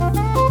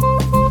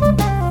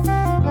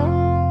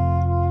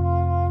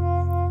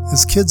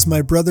As kids,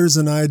 my brothers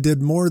and I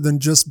did more than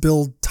just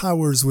build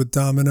towers with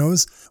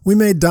dominoes. We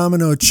made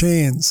domino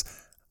chains.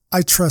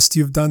 I trust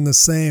you've done the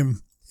same.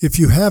 If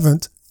you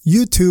haven't,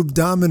 YouTube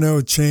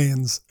domino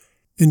chains.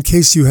 In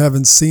case you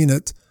haven't seen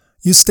it,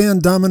 you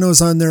stand dominoes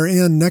on their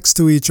end next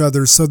to each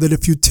other so that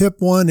if you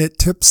tip one, it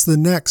tips the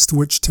next,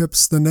 which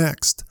tips the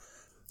next.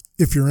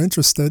 If you're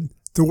interested,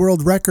 the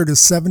world record is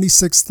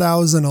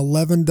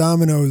 76,011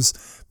 dominoes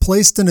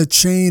placed in a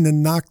chain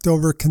and knocked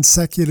over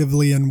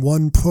consecutively in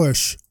one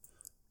push.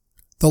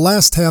 The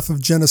last half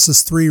of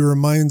Genesis 3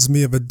 reminds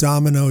me of a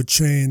domino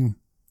chain.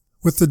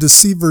 With the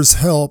deceiver's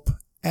help,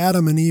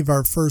 Adam and Eve,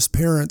 our first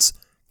parents,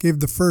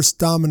 gave the first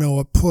domino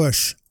a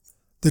push.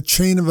 The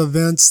chain of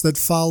events that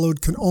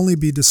followed can only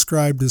be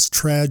described as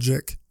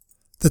tragic.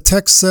 The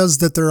text says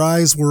that their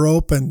eyes were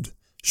opened.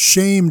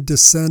 Shame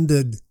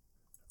descended.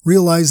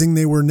 Realizing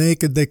they were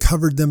naked, they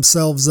covered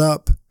themselves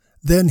up,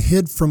 then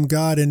hid from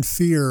God in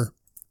fear.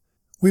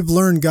 We've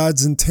learned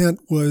God's intent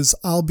was,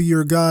 I'll be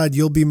your God,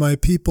 you'll be my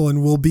people,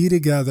 and we'll be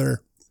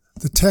together.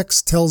 The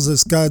text tells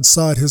us God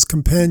sought his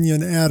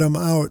companion Adam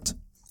out.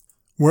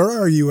 Where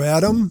are you,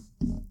 Adam?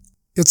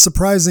 It's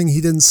surprising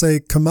he didn't say,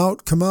 come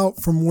out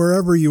from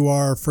wherever you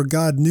are, for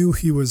God knew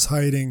he was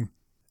hiding.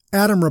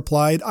 Adam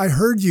replied, I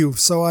heard you,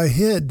 so I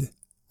hid.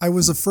 I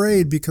was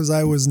afraid because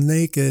I was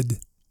naked.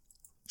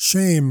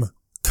 Shame,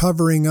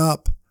 covering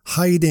up,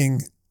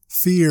 hiding,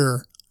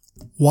 fear.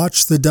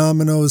 Watch the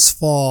dominoes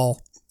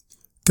fall.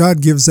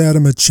 God gives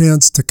Adam a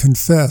chance to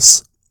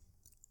confess.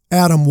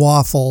 Adam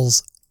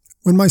waffles.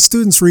 When my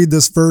students read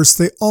this verse,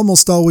 they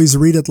almost always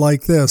read it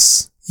like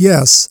this.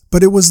 Yes,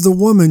 but it was the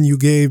woman you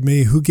gave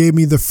me who gave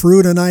me the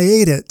fruit and I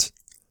ate it.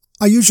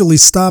 I usually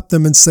stop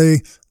them and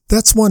say,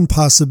 that's one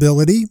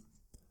possibility.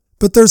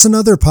 But there's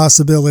another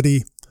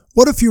possibility.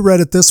 What if you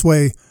read it this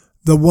way?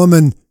 The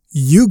woman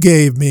you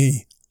gave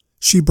me.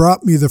 She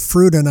brought me the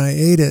fruit and I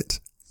ate it.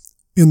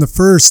 In the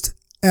first,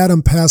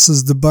 Adam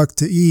passes the buck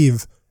to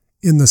Eve.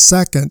 In the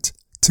second,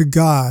 to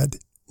God.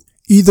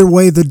 Either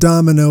way, the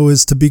domino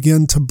is to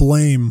begin to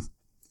blame.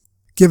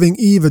 Giving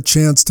Eve a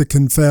chance to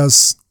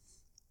confess,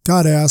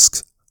 God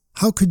asks,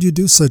 how could you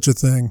do such a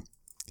thing?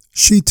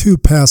 She too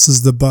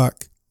passes the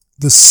buck.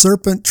 The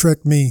serpent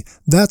tricked me.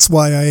 That's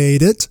why I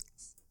ate it.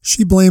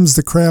 She blames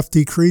the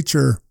crafty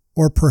creature,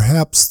 or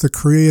perhaps the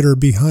creator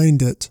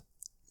behind it.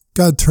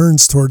 God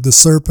turns toward the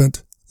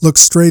serpent, looks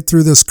straight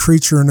through this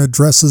creature and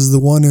addresses the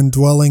one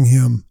indwelling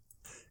him.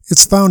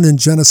 It's found in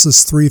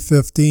Genesis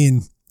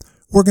 3:15.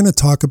 We're going to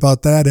talk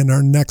about that in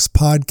our next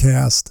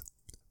podcast.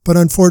 But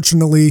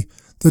unfortunately,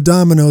 the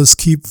dominoes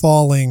keep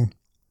falling.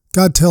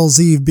 God tells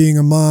Eve being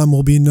a mom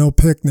will be no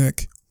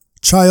picnic.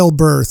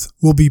 Childbirth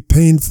will be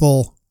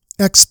painful,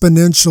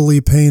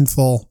 exponentially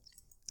painful.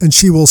 And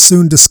she will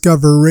soon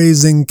discover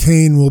raising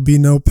Cain will be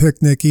no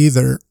picnic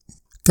either.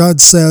 God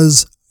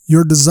says,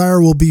 your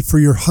desire will be for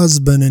your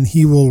husband and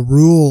he will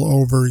rule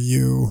over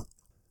you.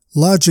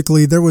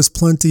 Logically, there was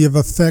plenty of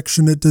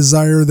affectionate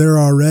desire there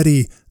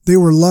already. They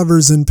were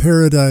lovers in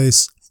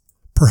paradise.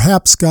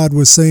 Perhaps God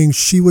was saying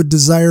she would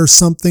desire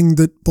something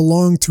that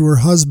belonged to her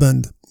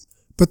husband.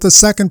 But the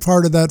second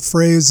part of that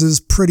phrase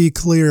is pretty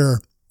clear.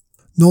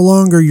 No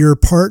longer your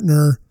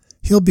partner,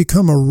 he'll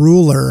become a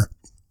ruler.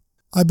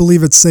 I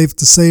believe it's safe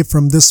to say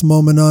from this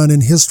moment on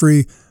in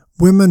history,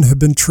 women have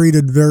been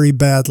treated very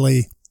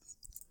badly.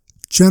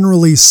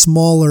 Generally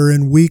smaller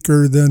and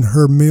weaker than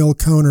her male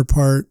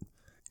counterpart.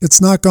 It's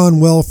not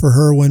gone well for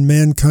her when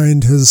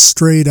mankind has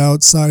strayed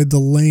outside the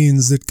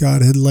lanes that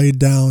God had laid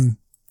down.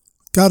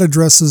 God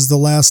addresses the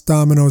last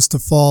dominoes to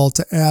fall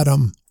to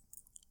Adam.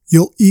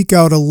 You'll eke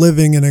out a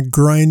living and a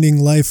grinding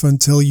life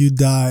until you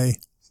die.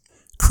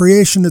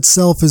 Creation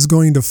itself is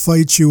going to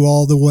fight you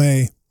all the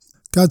way.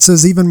 God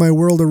says even my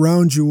world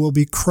around you will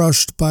be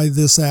crushed by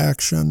this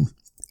action.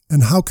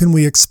 And how can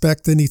we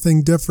expect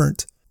anything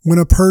different when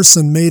a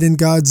person made in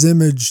God's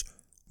image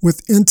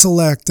with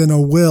intellect and a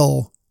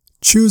will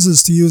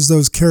chooses to use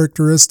those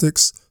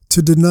characteristics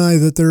to deny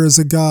that there is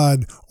a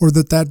God or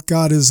that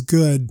God is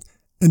good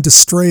and to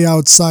stray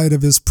outside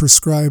of his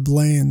prescribed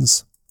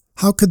lanes?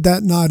 How could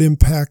that not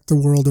impact the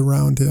world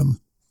around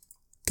him?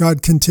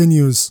 God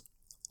continues,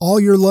 all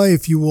your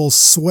life you will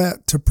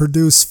sweat to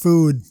produce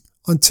food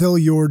until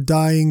your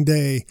dying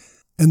day,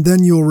 and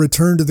then you will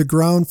return to the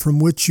ground from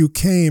which you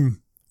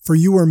came, for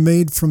you are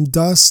made from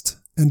dust,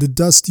 and to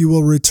dust you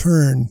will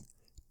return.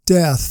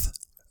 Death,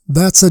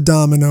 that's a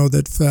domino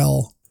that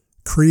fell.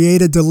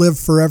 Created to live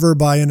forever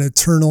by an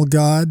eternal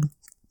God,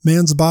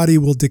 man's body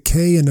will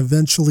decay and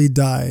eventually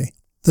die.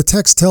 The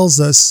text tells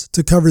us,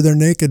 to cover their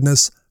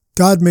nakedness,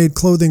 God made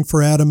clothing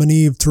for Adam and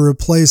Eve to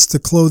replace the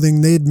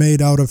clothing they'd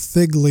made out of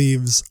fig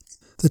leaves.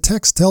 The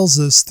text tells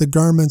us the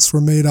garments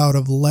were made out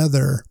of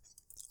leather.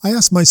 I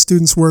ask my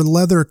students where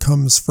leather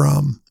comes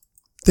from.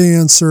 They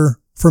answer,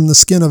 from the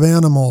skin of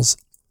animals.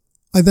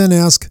 I then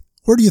ask,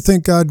 where do you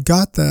think God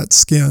got that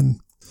skin?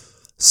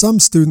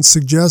 Some students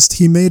suggest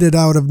he made it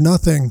out of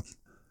nothing.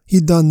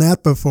 He'd done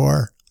that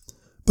before.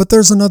 But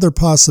there's another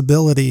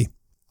possibility.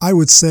 I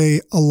would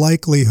say a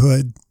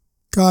likelihood.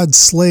 God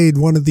slayed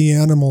one of the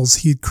animals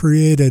he'd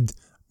created,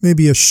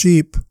 maybe a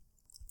sheep.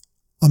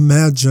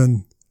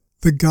 Imagine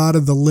the God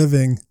of the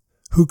living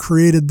who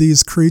created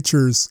these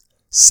creatures,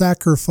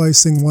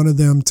 sacrificing one of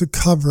them to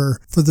cover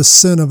for the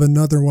sin of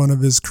another one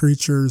of his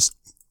creatures.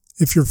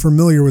 If you're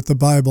familiar with the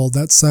Bible,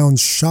 that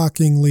sounds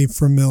shockingly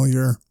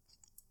familiar.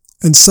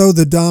 And so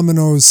the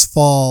dominoes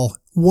fall.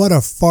 What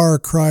a far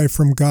cry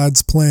from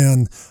God's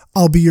plan.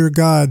 I'll be your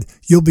God,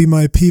 you'll be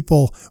my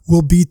people,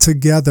 we'll be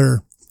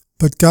together.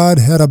 But God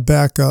had a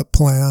backup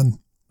plan.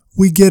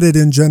 We get it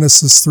in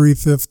Genesis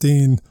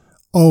 3:15.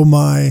 Oh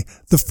my,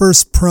 the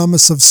first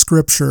promise of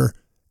Scripture.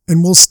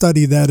 And we'll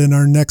study that in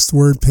our next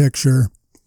word picture.